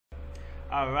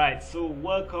Alright, so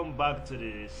welcome back to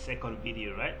the second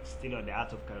video, right? Still on the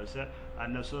art of carousel.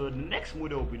 And so the next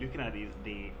model we'll be looking at is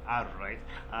the R, right?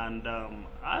 And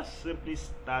R simply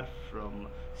stands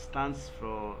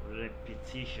for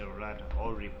repetition, rather,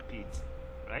 or repeat,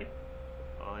 right?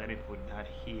 Let me put that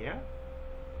here.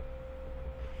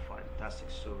 Fantastic.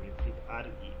 So repeat,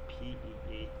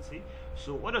 R-E-P-E-A-T.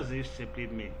 So what does this simply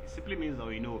mean? It simply means that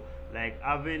like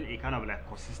having a kind of like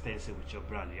consistency with your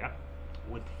brand, yeah,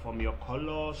 with from your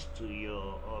colors to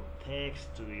your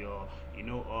text to your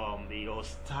your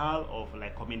style of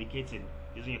like communicating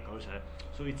using your carousel.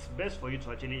 So it's best for you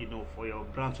to actually for your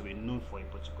brand to be known for a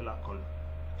particular color,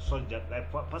 so that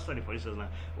like personally, for instance, now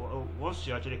once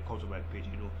you actually come to my page,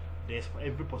 there's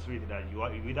every possibility that you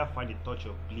either find a touch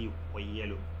of blue or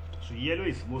yellow. So yellow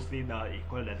is mostly now a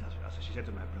color that's associated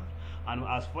to my brand, and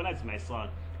as far as my son,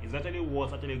 it's actually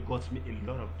what actually got me a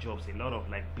lot of jobs, a lot of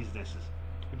like businesses.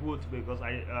 People because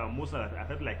most of the I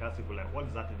felt like ask people like what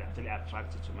exactly they actually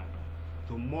attracted to my brand.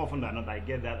 So more often than not, I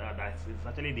get that that it's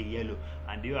actually the yellow,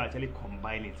 and they actually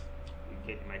combine it. You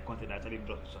get my content actually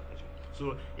draws attention.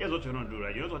 So here's what you want to do,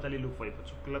 right? You want to actually look for a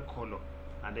particular color,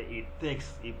 and then it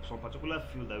takes some particular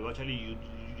field that you actually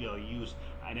use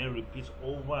and then repeat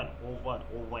over and over and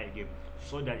over again,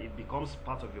 so that it becomes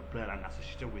part of your brand and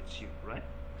associated with you, right?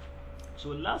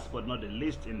 So last but not the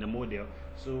least in the model,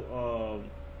 so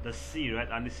the C, right,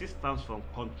 and the C stands for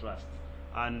contrast,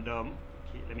 and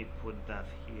okay, let me put that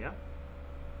here.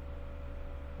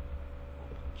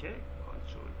 Okay,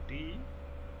 Control D,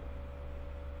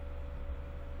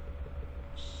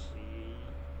 C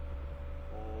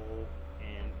O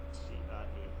N C R A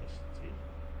S T.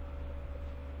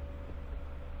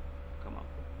 Come on.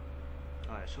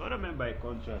 Alright, so what I mean by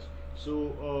contrast?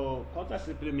 So contrast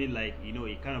simply mean like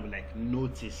it kind of like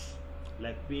notice,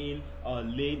 like being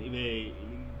laying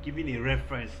giving a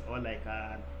reference or like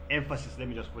an emphasis. Let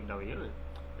me just put that here.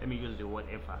 Let me use the word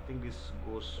emphasis. I think this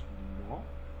goes more.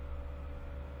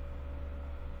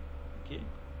 Okay,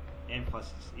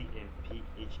 emphasis,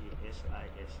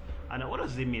 EMPHASIS. And what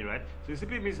does it mean, right? So it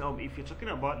simply means if you're talking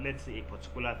about, let's say, a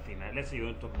particular thing, right? Let's say you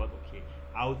want to talk about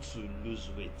how to lose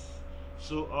weight.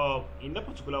 So in that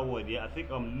particular word, yeah, I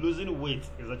think losing weight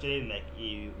is actually like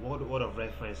a word of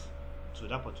reference to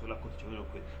that particular quote you want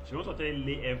to quit. So you want to actually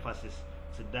lay emphasis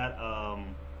to that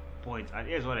point. And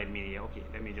here's what I mean here. Okay,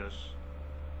 let me just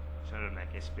sort of like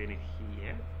explain it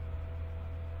here.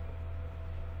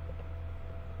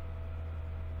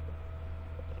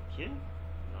 Okay,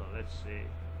 now let's say,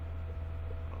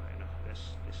 alright, now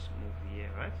let's move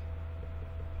here, right?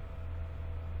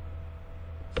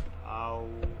 How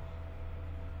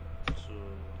to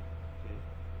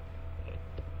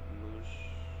lose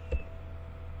WEIGHT.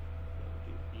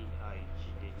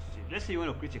 Let's say you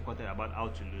want to create a content about how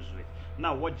to lose weight.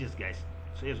 Now watch this, guys.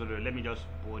 So here's what let me just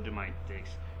border my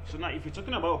text. So now if you're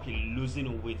talking about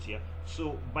losing weight here,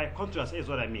 so by contrast, here's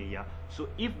what I mean here. So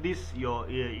if this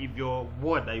if your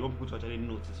word that you want people to actually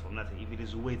notice from nothing, if it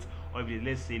is weight or if it is,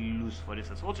 let's say, lose, for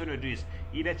instance, what you're going to do is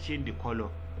either change the color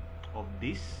of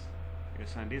this,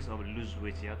 and this of lose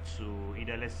weight here, to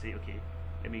either, let's say, okay,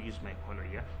 let me use my color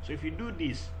here. So if you do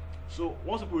this, so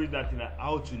once people read that thing, like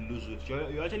how to lose weight,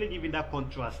 you're actually giving that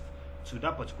contrast to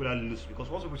that particular lose, because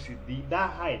once people see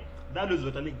that high, that lose will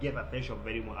actually get attention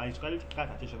very much, and it's going to catch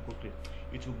attention quickly.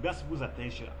 It will grasp people's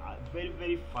attention very,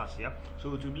 very fast, yeah.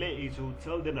 So it will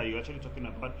tell them that you're actually talking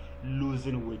about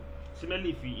losing weight. Similarly,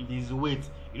 if it is weight,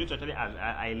 you need to actually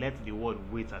highlight the word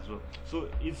weight as well. So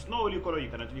it's not only color, you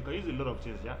can use a lot of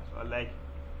things, yeah. So like,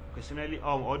 similarly,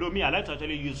 although me, I like to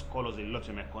actually use colors a lot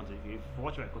in my content. If you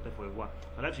watch my content for a while,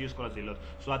 I like to use colors a lot.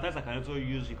 So at times I can also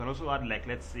use, you can also add, like,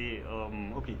 let's say,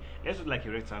 okay, let's do like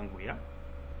a rectangle, yeah.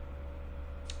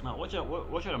 Now watch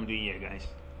what I'm doing here, guys.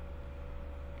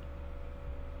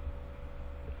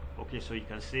 Okay, so you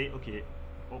can say, okay,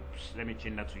 oops, let me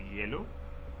change that to yellow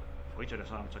for each of the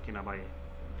stuff I'm talking about here.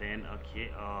 Then okay,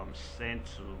 send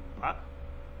to back.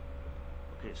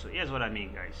 Okay, so here's what I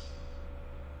mean, guys.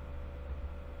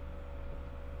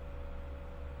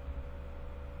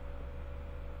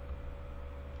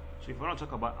 So if I want to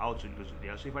talk about how to lose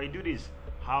weight, so if I do this,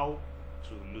 how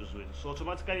to lose weight, so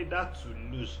automatically that to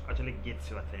lose actually gets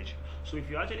your attention. So if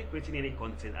you're actually creating any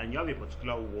content and you have a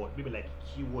particular word, maybe like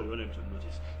a keyword you want them to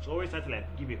notice, so always try to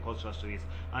like give a contrast to it.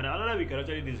 And another we can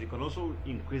actually do is you can also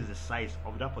increase the size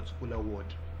of that particular word.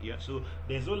 Yeah, so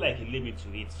there's no like a limit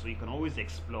to it, so you can always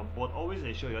explore, but always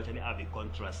ensure you actually have a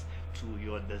contrast to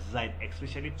your design,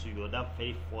 especially to your that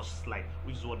very first slide,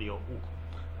 which is what your hook,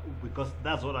 because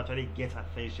that's what actually gets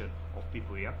attention of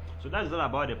people. Yeah, so that's all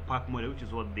about the pack model, which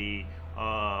is what the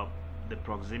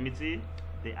proximity,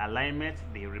 the alignment,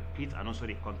 the repeat, and also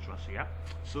the contrast. Yeah.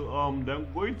 So then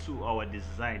going to our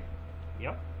design.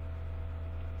 Yeah.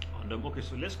 And okay,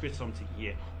 so let's create something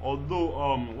here.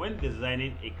 Although when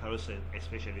designing a carousel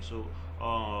especially, so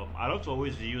I like to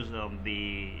always use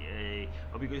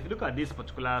because if you look at this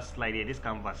particular slide here, this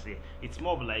canvas here, it's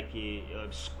more of like a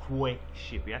square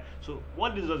shape. Yeah. So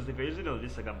what this does, if you're using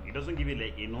this it doesn't give you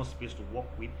like enough space to work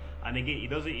with, and again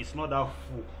it's not that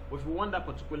full. But if you want that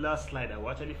particular slide, that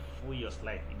will actually fill your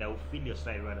slide, that will fill your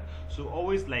slide rather. So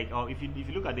always like if you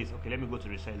look at this, okay, let me go to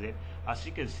resize it. As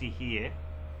you can see here,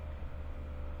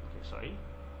 sorry,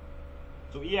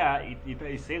 so yeah,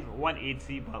 it says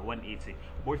 180 by 180,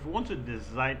 but if you want to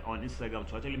design on Instagram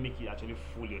to actually make it actually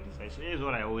full your design, so here's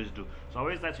what I always do. So I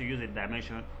always like to use a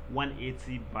dimension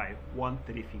 180 by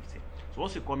 1350. So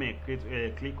once you come here and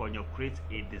create click on your create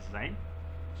a design,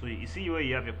 so you see where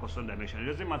you have your custom dimension. It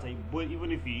doesn't matter,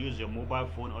 even if you use your mobile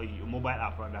phone or your mobile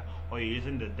app rather, or you're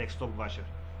using the desktop version.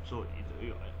 So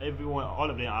everyone, all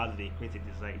of them has the creative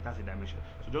design, it has a dimension.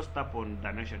 So just tap on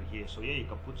dimension here. So here you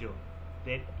can put your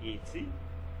 1080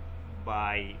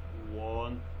 by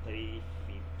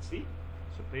 1350.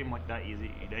 So pretty much that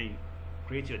easy. Then you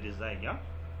create your design, yeah.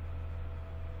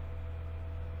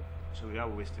 So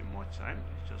without wasting more time,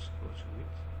 let's just go to it.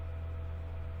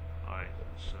 Alright,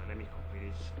 so let me copy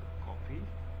this,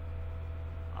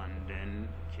 and then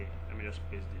okay, let me just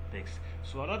paste the text.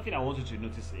 So another thing I wanted to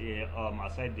notice here,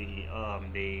 aside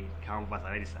the canvas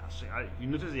and this, so you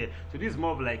notice here, so this is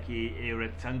more of like a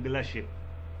rectangular shape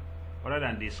rather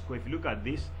than the square. If you look at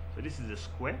this, so this is a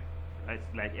square, right?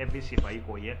 Like every shape are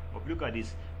equal here. But if you look at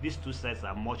this, these two sides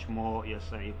are much more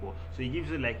equal, so it gives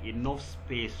you like enough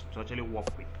space to actually work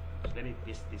with. So let me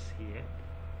paste this here,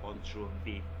 Ctrl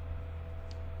V.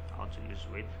 How to use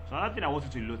weight. So another thing I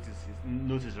wanted to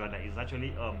notice rather is actually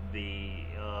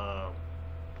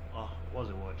what's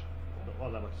the word?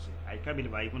 What was I about to say? I can't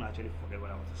believe I even actually forget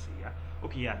what I want to say. Yeah.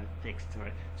 Okay. Yeah. The text.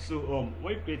 Right. So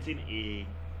when you're creating a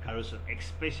carousel,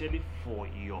 especially for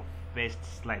your first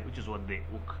slide, which is what the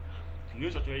hook, you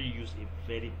actually use a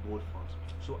very bold font.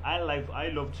 So I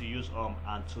love to use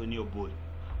Antonio Bold.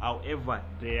 However,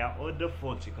 there are other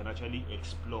fonts you can actually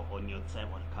explore on your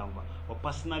time on Canva. But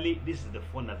personally, this is the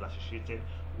font that's associated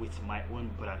with my own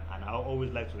brand, and I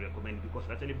always like to recommend it because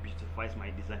it actually beautifies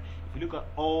my design. If you look at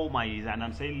all my design,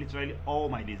 I'm saying literally all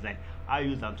my design, I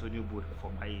use Antonio Bold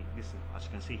for my this, as you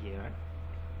can see here, right?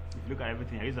 If you look at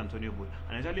everything, I use Antonio Bold,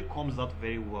 and it actually comes out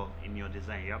very well in your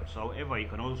design. Yeah. So, however, you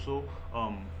can also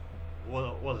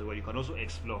you can also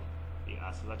explore.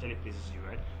 As it actually places you,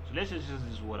 right? So let's just use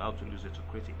this word how to use it to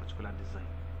create a particular design.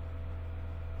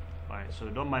 Alright, so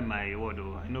don't mind my word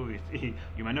though. I know it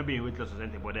you might not be in weight loss or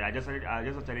something, but I just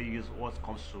actually use what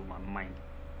comes to my mind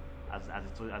as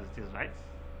it is, right?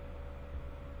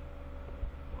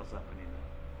 What's happening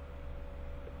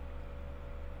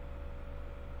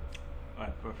now?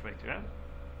 Alright, perfect, yeah.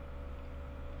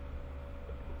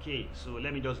 Okay, so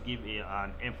let me just give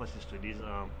an emphasis to this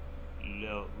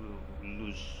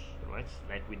loose, right,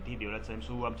 like we did the other time.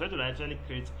 So I'm trying to actually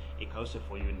create a carousel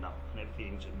for you now and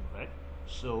everything to do, right?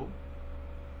 So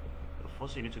the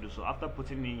first thing you need to do, so after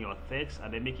putting in your text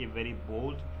and then make it very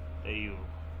bold, you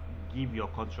give your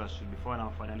contrast to before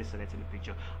now finally selecting the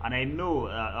picture. And I know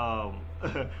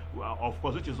of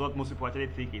course, which is what most people actually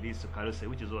think it is to carousel,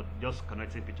 which is what just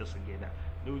connecting pictures together,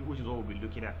 which is what we'll be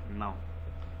looking at now.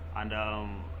 And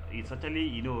it's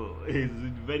actually, it's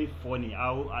very funny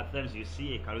how at times you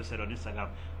see a carousel on Instagram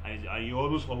and you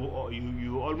almost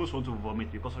want to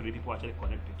vomit because of the people actually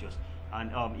connect pictures.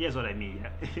 And here's what I mean.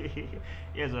 Yeah?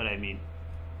 Here's what I mean.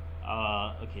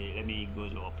 Okay, let me go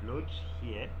to upload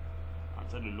here and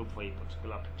try to look for a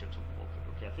particular picture to work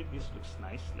with. Okay, I think this looks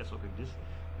nice. Let's work with this.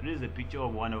 So this is a picture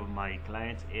of one of my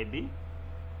clients, Abby,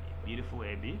 a beautiful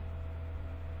Abby.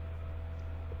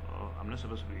 I'm not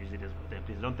supposed to be using this, but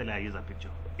please don't tell her I use a picture.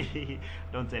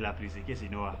 Don't tell her, please, in case you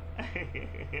know her.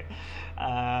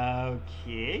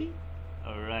 Okay.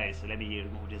 Alright, so let me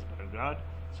remove this background.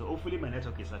 So hopefully my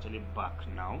network is actually back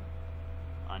now,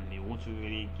 and it won't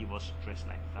really give us stress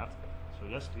like that. So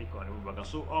just click on remove background.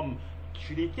 So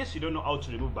in case you don't know how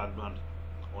to remove background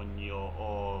on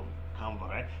your Canva,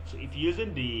 right? So if you're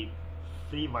using the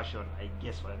free version, I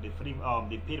guess, right, the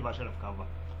paid version of Canva,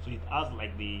 so it has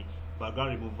like the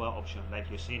background remover option like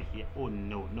you're seeing here. Oh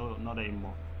no, not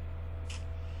anymore.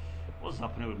 What's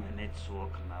happening with my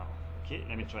network now? Okay,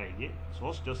 let me try again. So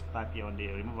let's just type here on the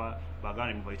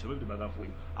background remover to remove the background for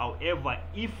you. However,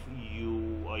 if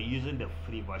you are using the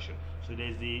free version, so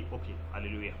there's the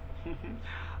hallelujah.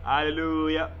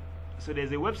 Hallelujah. So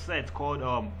there's a website called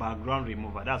background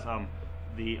remover. That's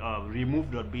the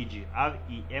remove.bg,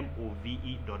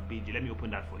 remove.bg. Let me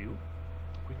open that for you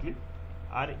quickly.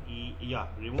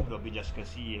 Remove.bg, as you can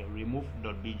see here,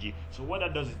 remove.bg. So what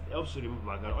that does is it helps to remove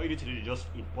background. All you need to do is just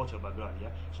import your background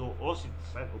here. So once the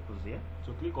site opens here,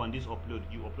 so click on this upload,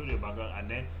 you upload your background and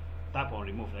then tap on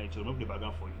remove, and to remove the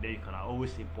background for you. Then you can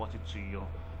always import it to your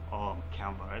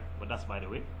Canva, right? But that's by the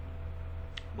way.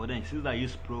 But then since I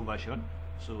use pro version,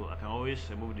 so I can always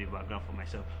remove the background for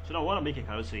myself. So now I want to make a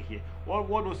carousel here. What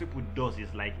most people does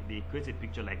is like they create a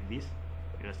picture like this,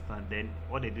 you understand? Then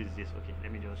what they do is this. Okay,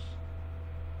 let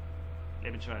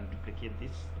me try and duplicate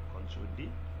this. Control D.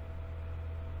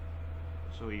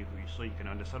 So you can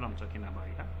understand what I'm talking about.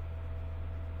 Yeah.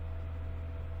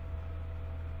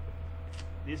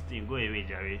 This thing go away,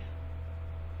 Jerry.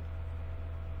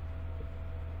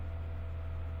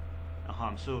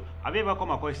 So have you ever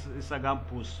come across Instagram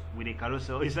posts with a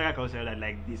Instagram carousel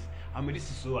like this? I mean, this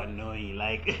is so annoying.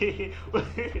 Like,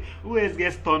 who else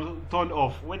gets turned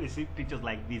off when they see pictures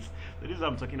like this? So this is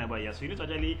what I'm talking about here. So you need to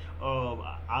actually,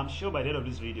 I'm sure by the end of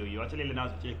this video, you actually learn how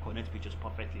to actually connect pictures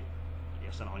perfectly.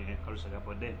 Yes, on your carousel.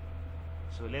 But then,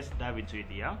 so let's dive into it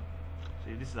here.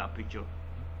 So this is our picture.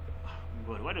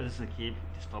 God, why does this keep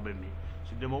disturbing me?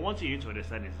 So the one thing you need to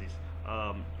understand is this.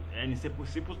 And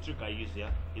simple trick I use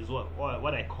here is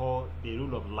what I call the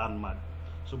rule of landmark.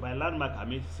 So by landmark, I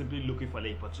mean simply looking for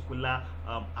like a particular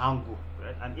angle,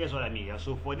 right? And here's what I mean here.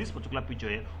 So for this particular picture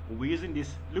here, we'll be using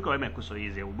this. Look at where my cursor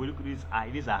is here. We'll look at this eye.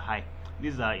 These are high.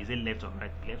 These are, is it left or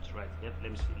right? Left, right. Left.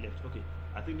 Let me see. Left. Okay.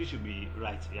 I think this should be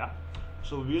right. Yeah.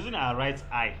 So we're using our right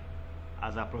eye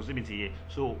as our proximity here.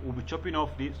 So we'll be chopping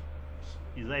off this.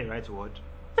 Is that a right word?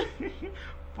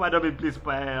 Pardon me, please.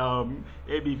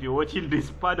 Maybe if you're watching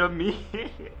this, pardon me.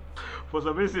 For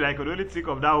some reason, I could only think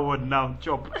of that word now.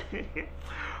 Chop.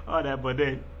 Alright, but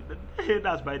then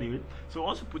that's by the way. So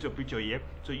also put your picture here.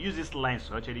 So use this line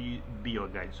to actually be your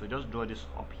guide. So just draw this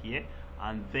up here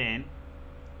and then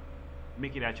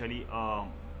make it actually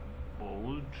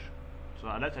bold. So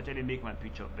I'd like to actually make my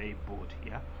picture very bold.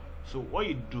 Yeah. So what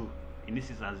you do in this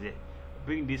instance here,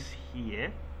 bring this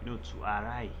here, you know, to our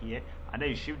right here, and then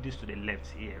you shift this to the left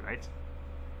here, right?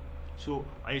 So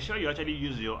are you sure you actually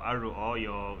use your arrow or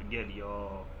your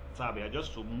tab here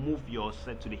just to move your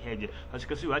set to the head here? As you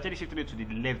can see, we're actually shifting it to the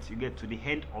left. You get to the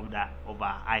end of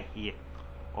our eye here,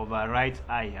 of our right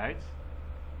eye, right?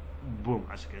 Boom,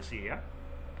 as you can see here.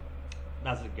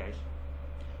 That's it, guys.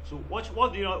 So what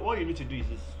you need to do is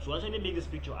this, to actually make this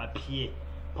picture appear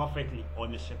perfectly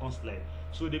on the second slide.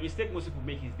 So the mistake most people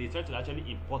make is they try to actually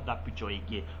import that picture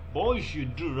again. But what you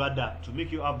should do rather to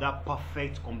make you have that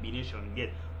perfect combination again,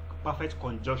 perfect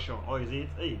conjunction, or is it,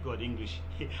 hey God, English,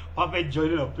 perfect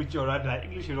joining of picture rather.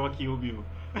 English will not kill me.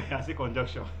 I say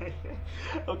conjunction.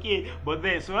 Okay, but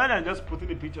then so rather than just putting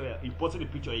the picture, importing the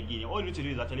picture again, all you need to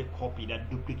do is actually copy that,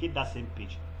 duplicate that same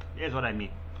page. Here's what I mean.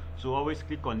 So always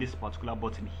click on this particular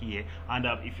button here, and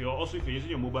if you're using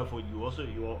your mobile phone, you also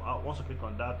click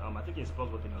on that. I think it's plus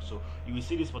button also. You will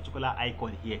see this particular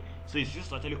icon here. So it's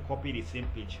just actually copy the same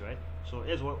page, right? So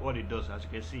here's what it does, as you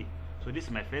can see. So this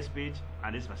is my first page,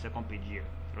 and this is my second page here,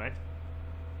 right?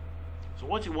 So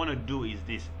what you want to do is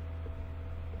this: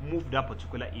 move that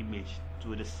particular image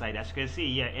to the side. As you can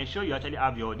see here, ensure you actually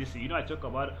have your this. You know, I talk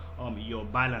about your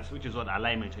balance, which is what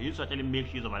alignment. So you just actually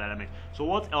make use of alignment. So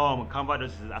what Canva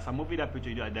does is, as I'm moving that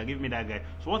picture, they're giving me that guide.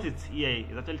 So once it's here,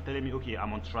 it's actually telling me, okay,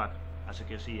 I'm on track, as you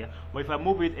can see here. But if I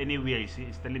move it anywhere, you see,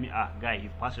 it's telling me, guy,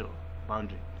 you've passed your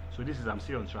boundary. So this is, I'm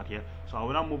still on track here. So I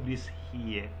will now move this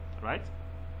here, right?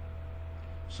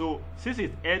 So since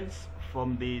it ends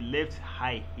from the left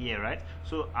high here, right?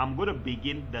 So I'm going to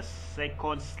begin the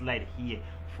second slide here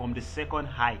from the second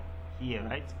high here,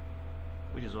 right?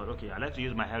 Which is what, okay, I like to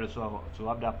use my arrow so to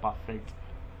have that perfect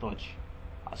touch,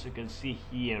 as you can see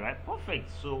here, right? Perfect.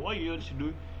 So what you want to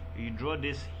do, you draw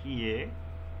this here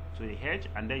to the edge,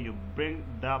 and then you bring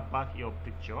that back your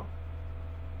picture.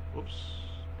 Oops,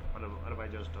 what have I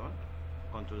just done?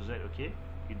 Ctrl Z. Okay,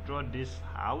 you draw this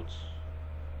out,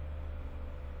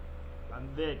 and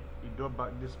then you draw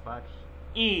back this back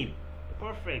in.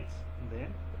 Perfect. And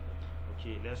then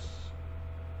okay, let's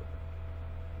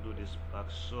do this back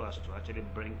so as to actually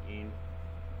bring in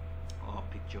our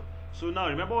picture. So now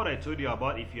remember what I told you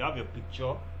about, if you have your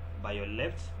picture by your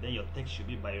left, then your text should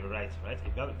be by your right, right?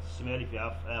 If you have similarly, if you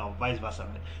have vice versa,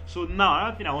 right? So now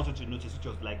another thing I wanted to notice, which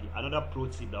was like another pro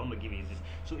tip that I'm gonna give you, is this.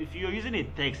 So if you're using a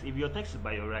text, if your text is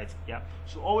by your right, yeah,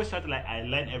 so always try to like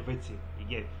align everything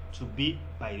again to be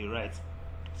by the right.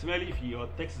 Similarly, if your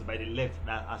text is by the left,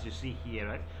 that as you see here,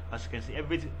 right, as you can see,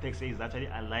 every text is actually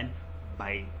aligned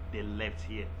by the left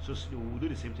here. So we'll do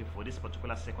the same thing for this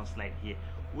particular second slide here,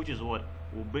 which is what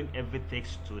will bring every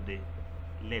text to the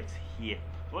left here.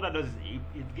 So what that does is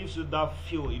it gives you that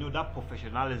feel, you know, that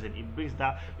professionalism. It brings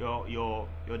that your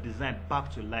design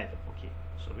back to life. Okay,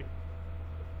 sorry.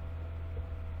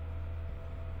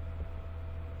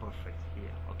 Perfect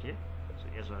here. Okay, so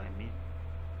here's what I mean.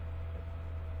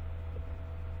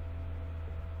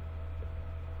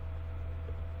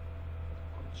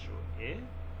 Control A.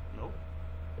 No.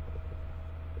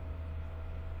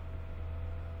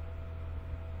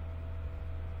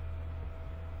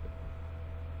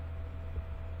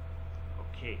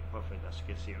 Okay, perfect. As you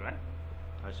can see, right?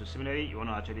 So similarly, you want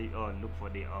to actually look for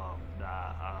the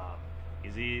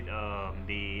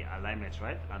the alignment,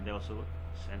 right? And then also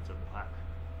center back.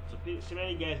 So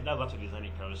similarly, guys, that's what you're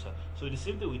designing carousel. So the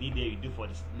same thing we did there, you do for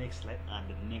this next slide and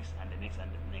the next and the next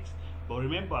and the next. But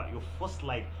remember, your first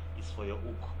slide is for your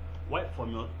hook. Right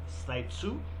from your slide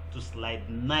 2 to slide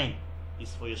 9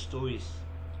 is for your stories.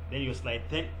 Then your slide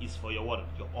 10 is for your what?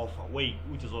 Your offer,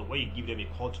 which is where you give them a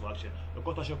call to action. The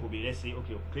call to action could be, let's say,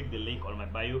 okay, click the link on my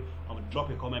bio, drop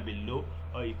a comment below,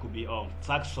 or it could be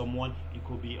tag someone, it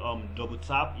could be double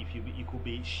tap, it could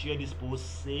be share this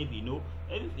post, save, you know,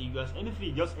 anything,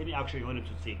 just any action you wanted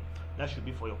to take. That should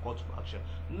be for your call to action.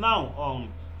 Now,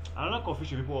 another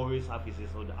confusion people always have is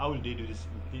how do they do this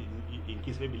in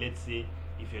case maybe, let's say,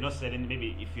 if you're not selling,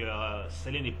 maybe if you're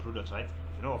selling a product, right?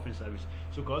 If you're not offering service.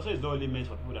 So Carousel is not only meant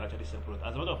for people that actually sell product.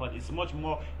 As a matter of fact, it's much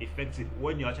more effective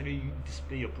when you actually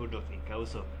display your product in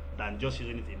Carousel than just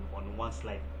using it on one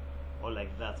slide or like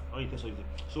that. Or it takes anything.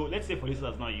 So let's say for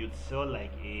instance now you'd sell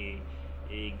like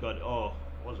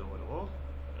what's the word? Oh,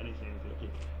 anything. Okay.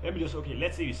 Let me just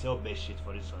let's say you sell bed sheets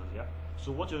for instance, yeah.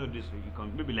 So what you do is you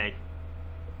can maybe like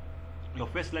your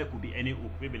first slide could be any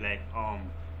hook, maybe like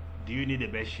do you need a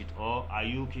bed sheet, or are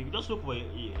you okay? Just look for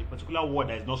a particular word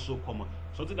that is not so common,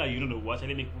 something that you don't know will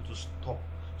actually make people to stop.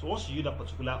 So once you use that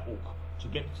particular hook to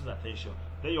get people's attention,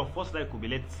 then your first slide could be,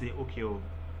 let's say, okay,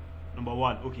 number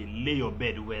 1, okay, lay your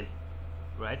bed well,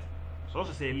 right? So once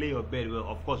you say lay your bed well,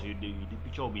 of course the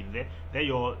picture will be there. Then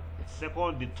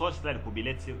the third slide could be,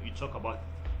 let's say, you talk about it.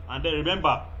 And then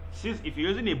remember, since if you're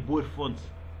using a bold font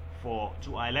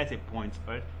to highlight a point,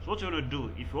 right? So what you want to do,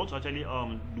 if you want to actually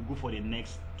go for the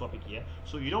next topic here,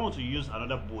 so you don't want to use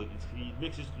another bold. It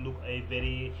makes it look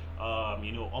very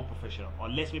unprofessional.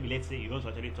 Unless maybe, let's say, you want to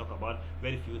actually talk about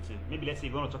very few things. Maybe let's say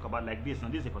you want to talk about like this,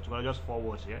 and this is a particular just 4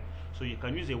 words here. So you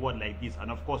can use a word like this,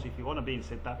 and of course if you want to be in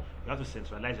center, you have to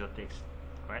centralize your text,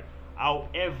 right?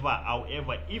 However,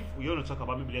 if you want to talk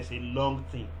about maybe, let's say, long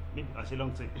thing, maybe I say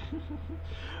long thing,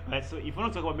 right? So if you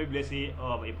want to talk about maybe, let's say,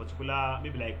 a particular,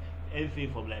 maybe like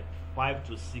anything from like 5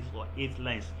 to 6 or 8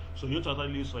 lines, so you want to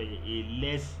actually use for a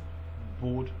less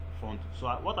bold font. So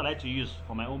what I like to use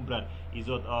for my own brand is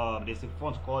what there's a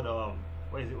font called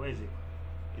where is it?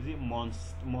 Is it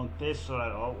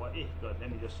Montessori or what? God, let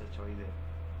me just search for it there.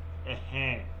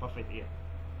 Perfect here.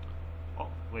 Oh,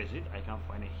 where is it? I can't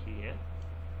find it here.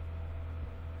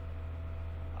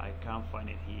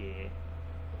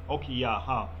 Okay,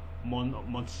 yeah,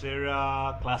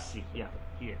 Montserrat Classic, yeah,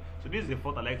 here. So this is the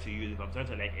font I like to use if I'm trying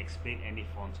to like explain any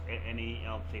font, any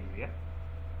thing, yeah.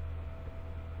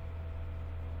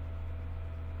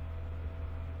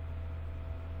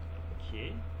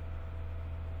 Okay,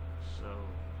 so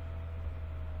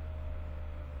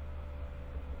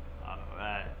all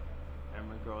right,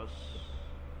 amigos.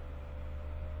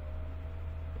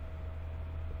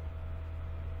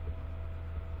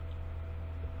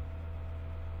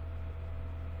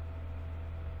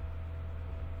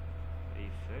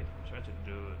 I'm trying to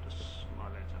do the small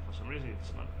letter. For some reason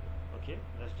it's not. Okay,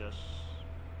 let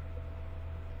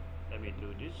me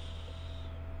do this.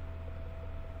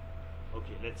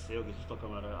 Okay, let's say, let's talk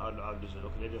about how this is.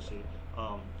 Okay, let's just say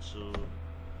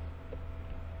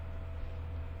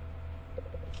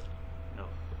no,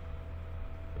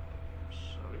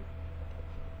 sorry,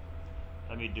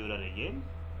 let me do that again.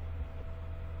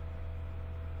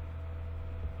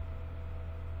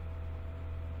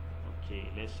 Okay,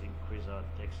 let's increase our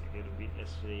text a little bit.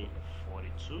 Let's say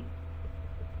 42.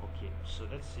 Okay, so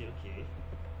let's say, okay,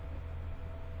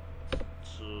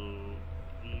 to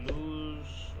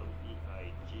lose some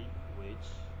EIG weight,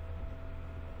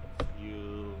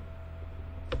 you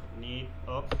need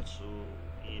up to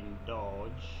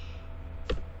indulge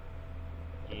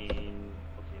in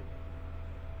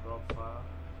proper,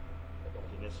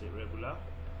 let's say regular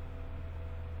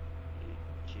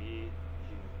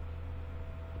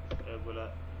regular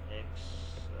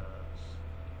exercise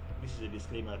this is a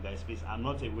disclaimer, guys. Please, I'm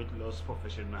not a weight loss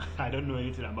professional. I don't know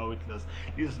anything about weight loss.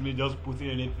 This is me just putting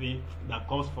anything that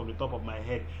comes from the top of my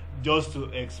head just to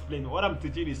explain. What I'm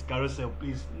teaching is carousel,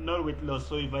 please, not weight loss.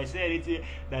 So if I say anything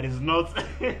that is not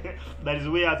that is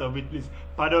way out of it, please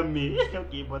pardon me.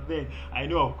 Okay, but then I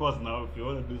know, of course, now if you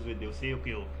want to lose weight, they'll say,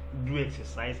 okay, do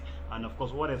exercise, and of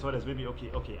course, what else? Maybe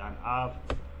okay, and have,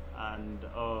 and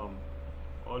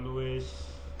always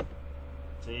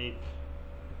take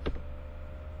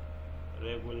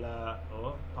regular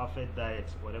or perfect diet,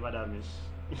 whatever that means.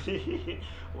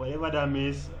 Whatever that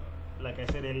means. Like I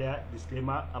said earlier,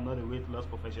 disclaimer, I'm not a weight loss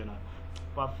professional.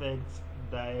 Perfect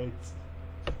diet,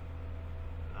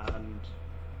 and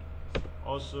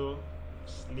also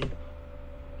sleep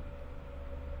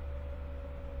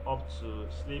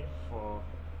sleep for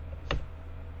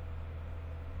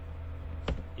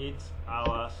 8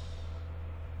 hours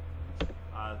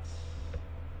at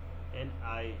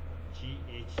NIGHT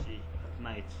at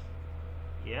night.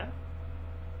 Yeah,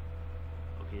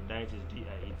 okay, diet is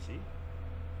DIET.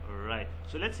 Alright,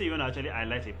 so let's say you want to actually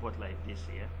highlight a pot like this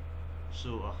here.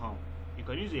 So you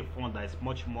can use a font that is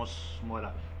much more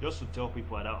smaller just to tell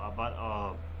people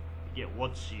about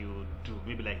what you do.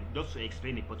 Maybe like just to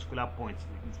explain a particular point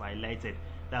if highlighted,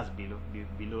 that's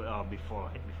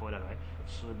before that, right?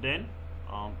 So then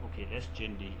okay, let's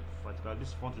change the particular.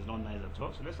 This font is not nice at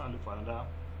all, so let's now look for another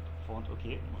font.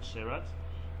 Okay, Montserrat,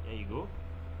 there you go,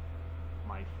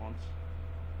 my font.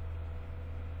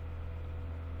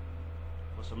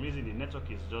 For some reason the network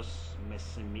is just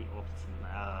messing me up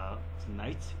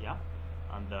tonight, yeah.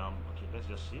 And okay, let's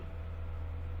just see.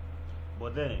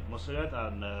 But then Montserrat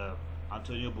and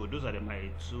Antonio Bo, those are my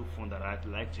two fonts that I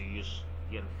like to use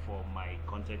here for my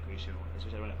content creation,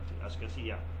 especially when as you can see,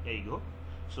 yeah, there you go.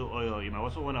 So you might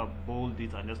also want to bold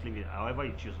it and just leave it however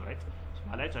you choose, right? So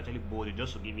I like to actually bold it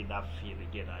just to give it that feel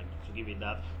again, and to give it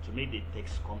that, to make the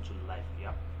text come to life,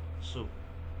 yeah. So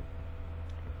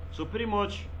pretty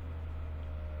much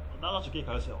that's okay,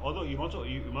 carousel. Although you might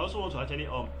also want to actually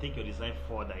take your design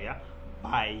further, yeah,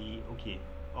 by okay.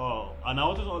 And I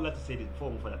also would like to say this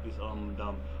before for that, please.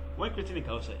 When creating a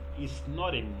carousel, it's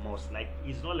not a must. Like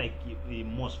it's not like a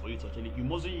must for you to actually. You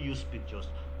mustn't use pictures,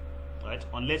 right?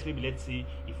 Unless maybe, let's say,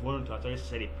 if you want to actually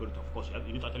sell a product, of course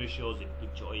you need to actually show us a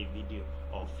picture or a video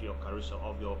of your carousel,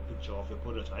 of your picture of your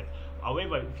product, right?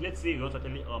 However, if let's say you want to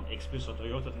actually explain something,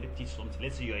 you want to actually teach something,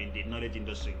 let's say you're in the knowledge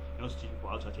industry, you want to teach people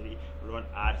how to actually run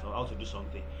ads or how to do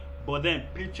something, but then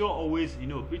picture always,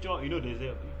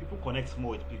 there's people connect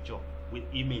more with picture, with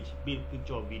image, be it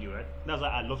picture or video, right? That's why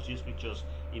I love to use pictures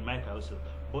in my carousel.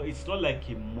 But it's not like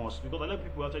a must, because a lot of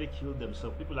people actually kill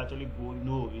themselves. People actually go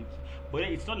no, but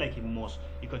it's not like a must.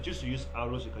 You can choose to use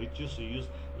arrows, you can choose to use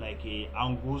like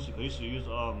angles, you can choose to use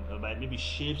maybe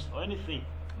shapes or anything.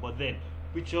 But then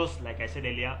pictures, like I said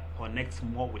earlier, connects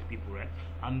more with people, right?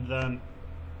 And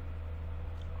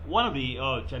one of the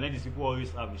challenges people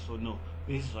always have is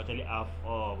this is actually have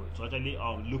to actually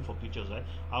look for pictures, right?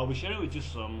 I'll be sharing with you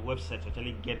some websites to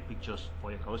actually get pictures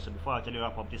for your carousel before I actually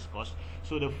wrap up this course.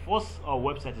 So the first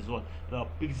website is what? The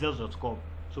pixels.com.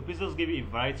 So pixels give you a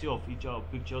variety of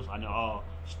pictures and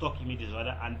stock images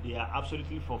rather, and they are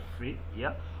absolutely for free,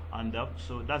 yeah. And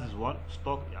so that is one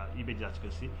stock images, as you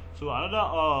can see. So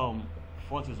another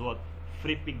font is what?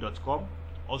 freepik.com.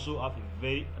 Also have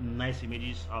very nice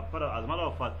images. As a matter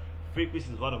of fact, Freepik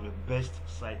is one of the best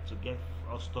sites to get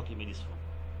stock images from.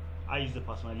 I use it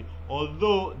personally.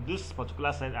 Although this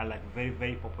particular site are like very,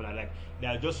 very popular, like they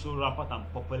are just so rampant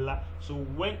and popular. So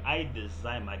when I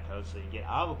design my carousel,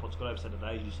 I have a particular website that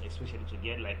I use especially to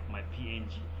get like my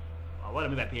PNG. What I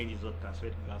mean by PNG is not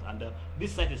transferred glass, and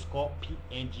this site is called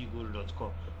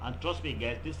pnggold.com. And trust me,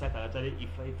 guys, this site has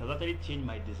actually changed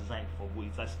my design for good.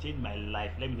 It has changed my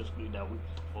life. Let me just put it that way,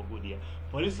 for good here.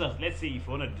 For instance, let's say if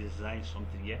you want to design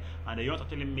something here, and you want to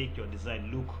actually make your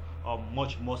design look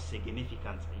much more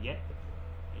significant, yeah,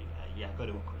 I got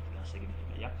it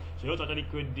significant, yeah. So you want to actually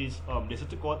create this there's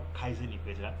something called Kaizen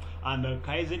effect, yeah? And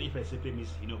Kaizen effect simply means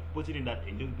putting in that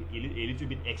a little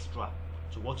bit extra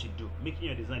to what you do, making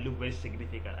your design look very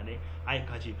significant and then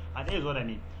eye-catching. And that is what I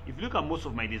mean. If you look at most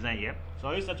of my design here, so I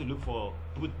always start to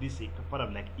put this part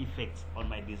of like effects on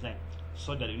my design,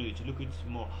 so that it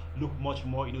look much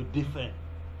more different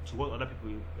to what other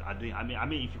people are doing. I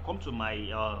mean, if you come to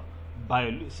my bio,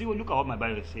 look at what my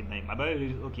bio is saying. My bio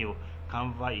is okay.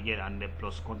 Canva again, and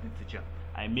plus content teacher.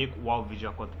 I make wow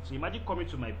visual content. So imagine coming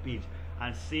to my page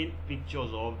and seeing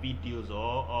pictures or videos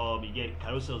or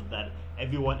carousels that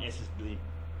everyone else is doing.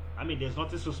 I mean, there's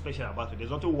nothing so special about it.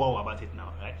 There's nothing wow about it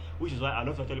now, right? Which is why I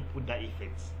love to actually put that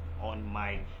effect on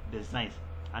my designs.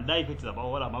 And that effect is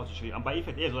about what I'm about to show you. And by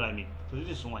effect, here's what I mean. So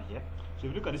this is one here. So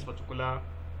if you look at this particular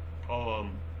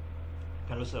um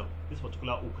carousel, this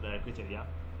particular hook that I created here,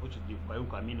 which is by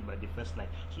hook I mean by the first line.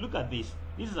 So look at this.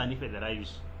 This is an effect that I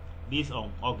use. This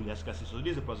ugly, as you can see. So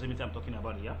this is the proximity I'm talking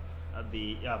about here.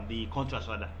 The contrast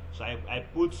rather. So I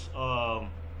put this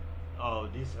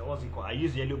what's it called? I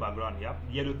use yellow background here,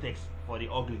 yellow text for the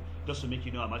ugly, just to make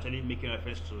you know I'm actually making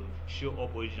reference to show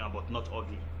up original but not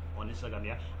ugly on Instagram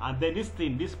here. And then this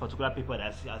thing, this particular paper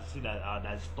that I see that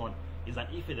that's torn is an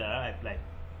effect that I apply.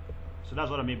 So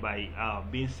that's what I mean by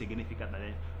being significant and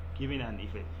then giving an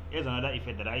effect. Here's another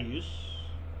effect that I use.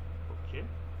 Okay.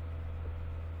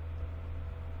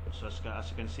 So as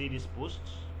you can see this post.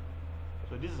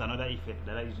 So this is another effect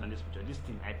that I use on this picture. This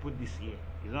thing, I put this here.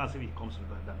 It's not as if it comes with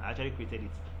that. I actually created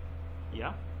it.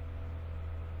 Yeah.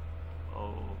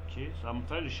 Okay. So I'm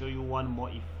trying to show you one more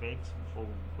effect before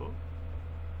we go.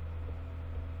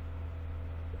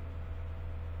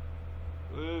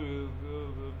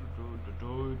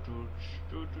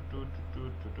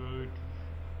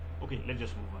 Okay, let's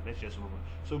just move on.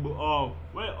 So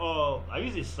I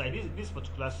use this site, this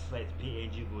particular site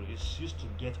PNG Gold is used to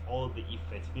get all the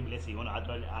effects. Maybe let's say you want to add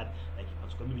like a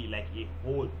particular, maybe like a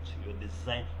hole to your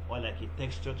design or like a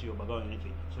texture to your background or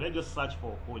anything. So let's just search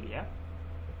for hole here.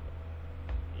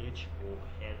 HOLE.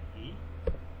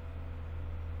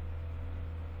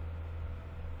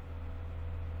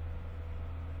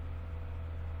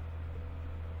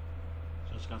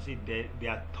 As you can see,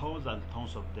 there are tons and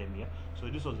tons of them here. So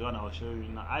this was the one I was showing you.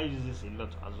 Now I use this a lot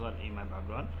as well in my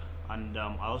background, and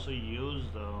I also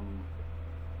used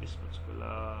this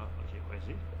particular. Okay, where is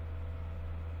it?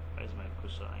 Where is my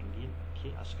cursor hanging?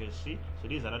 Okay, as you can see, so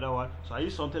this is another one. So I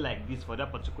use something like this for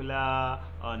that particular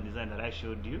design that I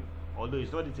showed you. Although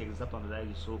it's not the exact one that I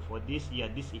use. So for this here,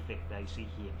 this effect that you see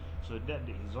here, so that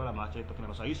is what I'm actually talking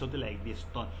about. So I use something like this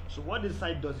done. So what this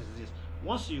site does is this: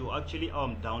 once you actually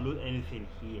download anything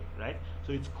here, right?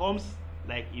 So it comes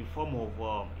like in form of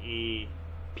a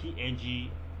PNG.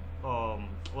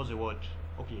 What's the word?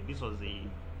 Okay, this was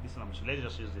this one. So let's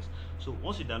just use this. So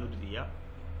once you download it here,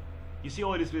 you see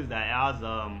all this place that has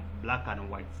black and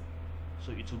white.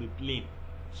 So it will be plain.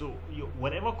 So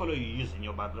whatever color you use in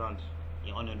your background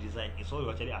on your design, it's all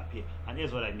will actually appear. And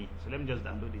here's what I mean. So let me just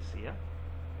download this here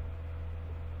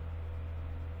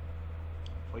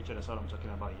for each other. That's what I'm talking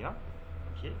about here.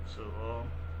 Okay, so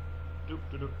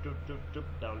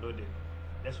download it.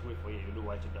 Let's wait for you. You know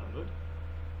why to download.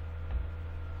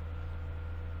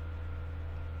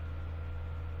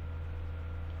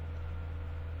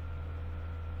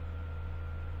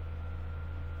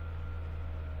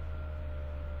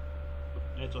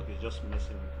 Network is just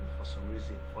messing with me for some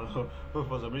reason.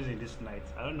 For some reason this night,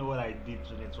 I don't know what I did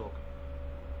to network.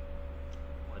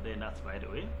 But then that's by the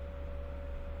way.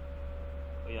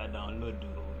 Oh yeah, download.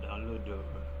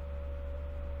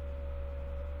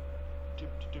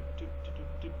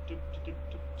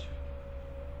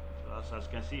 So as you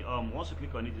can see, once you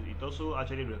click on it, it also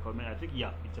actually recommend. I think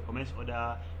yeah, it recommends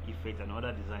other effects and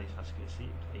other designs. As you can see,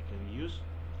 they can be used.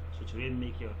 So to really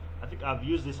make your, I think I've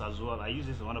used this as well. I use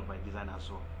this in one of my designs as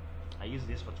well. I use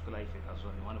this particular effect as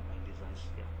well in one of my designs.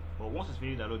 Yeah. But once it's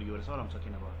really downloaded, you understand what I'm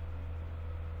talking about.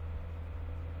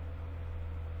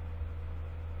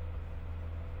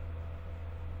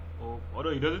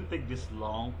 Although it doesn't take this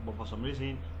long, but for some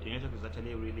reason the network is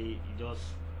actually really just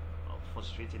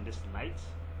frustrating this night.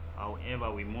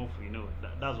 However, we move, you know,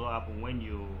 that's what happens when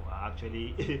you are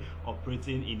actually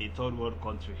operating in a third world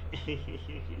country.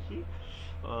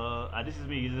 And this is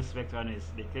me using Spectrum.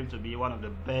 They claim to be one of the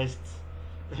best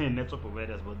network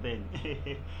providers, but then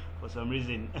for some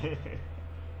reason,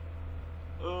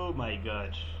 oh my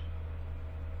god.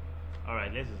 All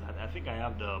right, let's do that. I think I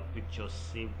have the picture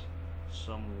saved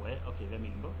somewhere. Okay, let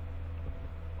me go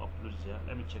upload here.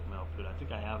 Let me check my upload. I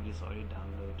think I have this already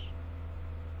downloaded.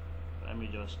 Let me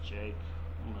just check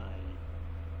my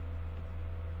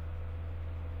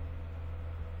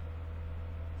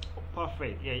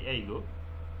perfect. Yeah, here you go.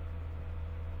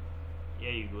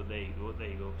 There you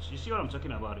go. So you see what I'm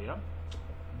talking about here?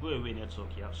 Go away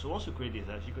network here. So once you create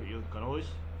this, you can always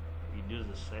reduce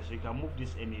the size, so you can move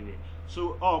this anywhere.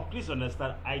 So please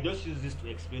understand, I just use this to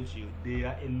explain to you there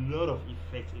are a lot of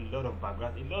effects, a lot of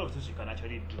background, a lot of things you can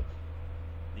actually do,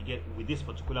 you get, with this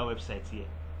particular website here.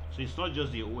 So it's not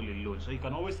just the whole alone, so you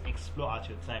can always explore at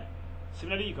your time.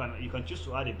 Similarly, you can choose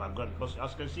to add a background, because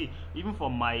as you can see, even for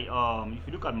my if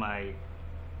you look at my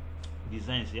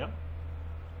designs here,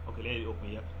 okay, let it open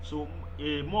here. So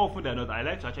more often than not, I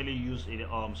like to actually use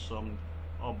some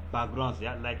backgrounds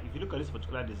here. Like if you look at this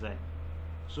particular design,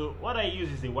 so what I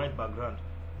use is a white background,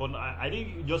 but I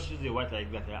didn't just use the white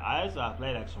like that. I also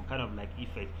apply like some kind of like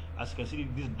effect. As you can see,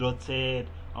 this dotted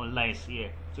lines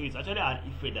here. So it's actually an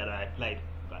effect that I applied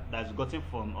that's gotten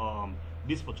from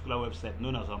this particular website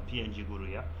known as PNG Guru.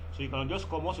 Yeah. So you can just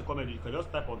come, once you comment, you can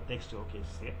just type on texture. Okay,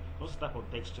 see, once you type on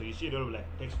texture, you see a lot of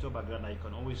like texture background that you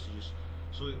can always use.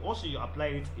 So also you apply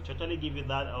it, it actually give you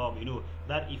that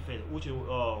that effect, which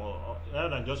rather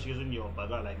than just using your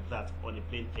background like that on a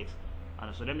plain text.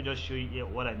 And so let me just show you here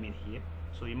what I mean here.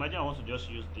 So imagine I want to just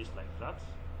use this like that.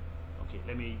 Okay,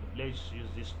 let's use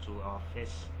this to our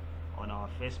face, on our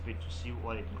first page, to see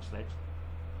what it looks like.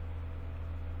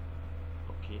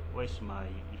 Okay, where's my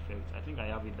effect? I think I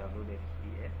have it downloaded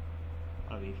here.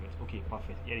 I have the effect. Okay,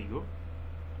 perfect. Here you go.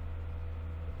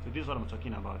 So this is what I'm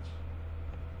talking about.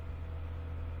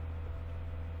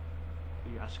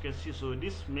 As you can see, so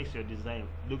this makes your design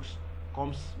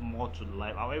comes more to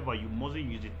life. However, you mustn't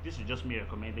use it. This is just me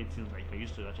recommending things that you can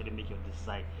use to actually make your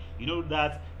design. You know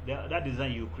that that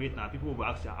design you create now, people will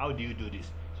ask you, how do you do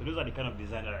this? So those are the kind of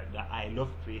design that I love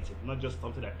creating, not just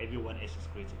something that everyone else is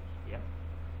creating. Yeah.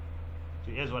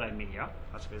 So here's what I mean. Yeah.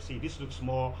 As you can see, this looks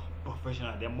more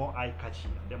professional. They're more eye-catchy.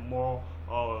 They're more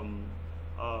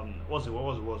what's the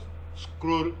word?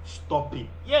 Scroll stopping.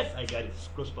 Yes, I got it.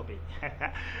 Scroll stopping.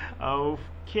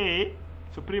 Okay.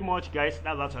 So pretty much, guys,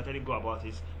 that's how to actually go about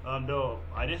it. Though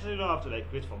I necessarily don't have to like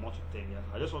create from 1 to 10. Yeah,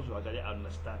 I just want to actually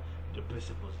understand the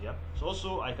principles. Yeah. So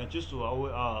also I can choose to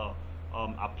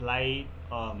apply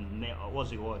what's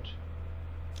the word?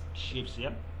 Shapes.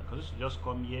 Yeah. I can just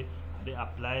come here and then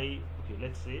apply. Okay,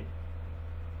 let's say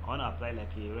I want to apply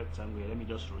like a rectangle. Let me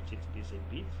just rotate this a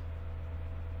bit.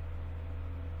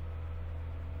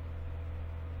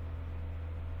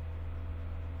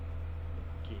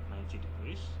 Okay, 90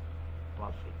 degrees.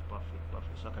 Perfect.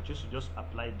 So I can choose to just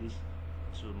apply this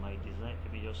to my design.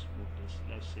 Let me just move this.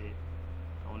 Let's say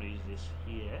I want to use this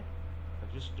here. I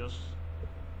just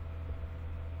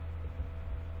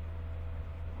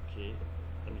okay.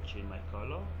 Let me change my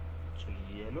color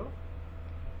to yellow,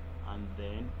 and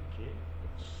then okay,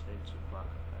 send to back,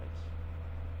 right?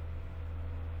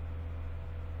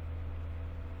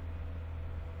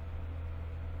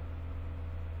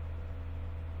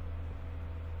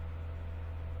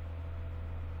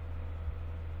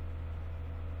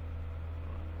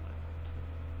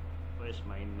 Where's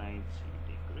my 90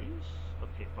 degrees?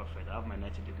 Okay, perfect. I have my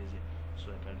 90 degrees here,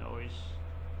 so I can always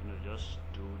just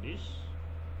do this.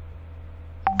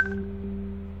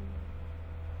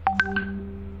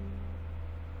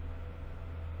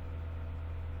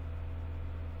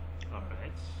 All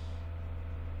right.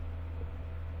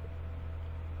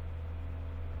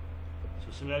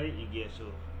 So similarly again, so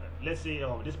let's say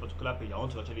this particular page I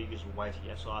want to actually use white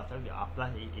here, so I'll apply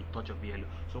a touch of yellow.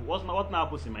 So what now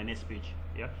happens in my next page?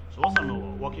 Yeah. So once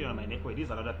I'm working on my next page, this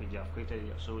is another page I've created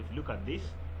here. So if you look at this,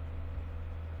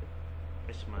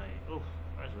 it's my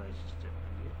where's my system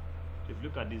here? So if you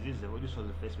look at this was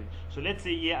the first page. So let's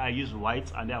say here I use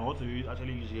white and then I want to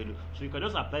actually use yellow. So you can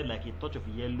just apply like a touch of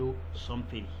yellow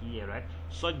something here, right?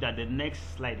 Such that the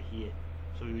next slide here,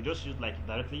 so you just use like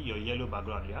directly your yellow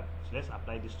background. Yeah. So let's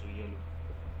apply this to yellow.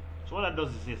 So what that does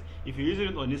is this: if you're using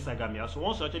it on Instagram, yeah, so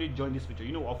once you actually join this picture,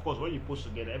 of course, when you post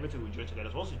together, everything will join together.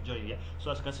 So once you join, yeah,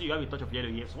 so as you can see, you have a touch of yellow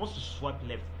here. So once you swipe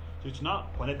left, so it's now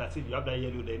connect as if you have that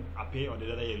yellow, then appear on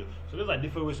the other yellow. So those are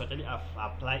different ways to actually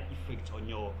apply effect on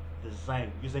your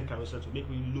design using Carousel to make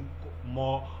it look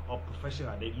more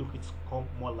professional. They look come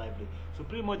more lively. So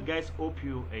pretty much, guys, hope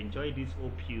you enjoy this.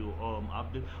 Hope you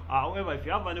update. However, if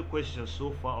you have any questions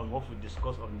so far on what we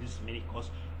discussed on this mini course,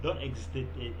 don't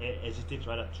hesitate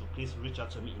rather to please reach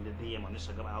out to me in the DM on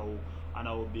Instagram.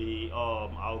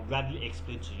 I'll gladly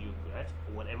explain to you, right,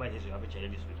 whatever it is you have a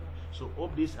challenge with. So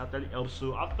hope this actually helps.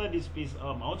 So after this piece, I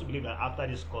want to believe that after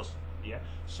this course, yeah,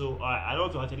 so I don't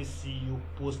want to actually see you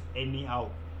post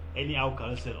anyhow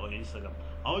carousel on Instagram.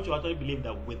 I want you to actually believe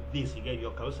that with this, again,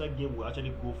 your carousel game will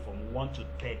actually go from 1 to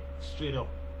 10 straight up.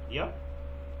 Yeah.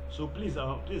 So please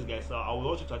guys, I will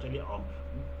want you to actually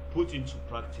put into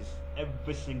practice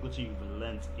every single thing you've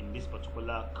learned in this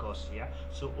particular course. Yeah.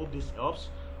 So hope this helps.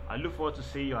 I look forward to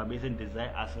seeing your amazing design.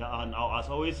 As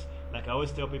always, like I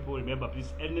always tell people, remember,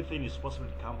 please, anything is possible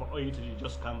to Canva. All you need to do is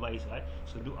just Canva it, right?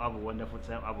 So do have a wonderful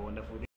time. Have a wonderful day.